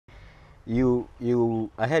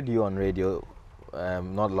I heard you on radio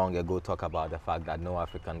not long ago talk about the fact that no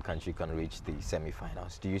African country can reach the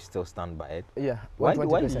semi-finals. Do you still stand by it? Yeah. Why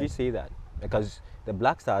did you say that? Because the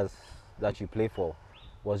Black Stars that you play for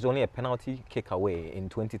was only a penalty kick away in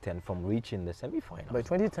 2010 from reaching the semi-finals. But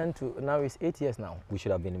 2010 to now is 8 years now. We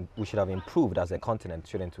should have improved as a continent,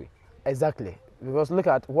 shouldn't we? Exactly. Because look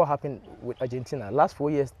at what happened with Argentina. Last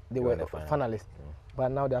 4 years they were the finalists,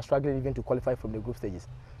 but now they are struggling even to qualify from the group stages.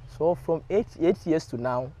 So from eight years to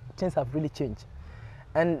now, things have really changed,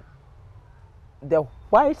 and the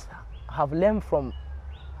whites have learned from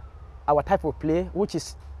our type of play, which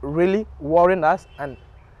is really worrying us, and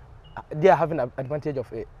they are having an advantage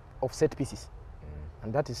of set pieces,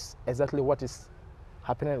 and that is exactly what is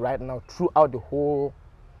happening right now throughout the whole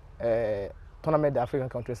tournament the African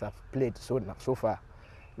countries have played so far.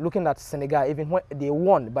 Looking at Senegal, even when they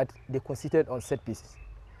won, but they conceded on set pieces.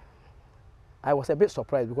 I was a bit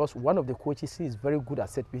surprised because one of the coaches who is very good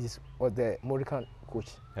at set pieces was the Moroccan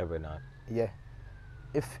coach. Bernard. Yeah.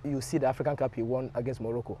 If you see the African Cup he won against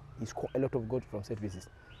Morocco, he scored a lot of goals from set pieces.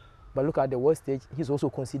 But look at the world stage, he's also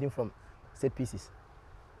conceding from set pieces.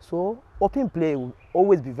 So open play will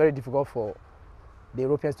always be very difficult for the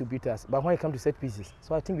Europeans to beat us. But when it comes to set pieces,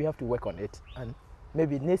 so I think we have to work on it. And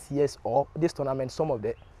maybe next year's or this tournament, some of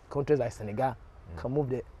the countries like Senegal can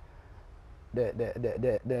move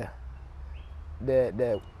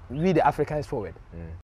we the Africans forward.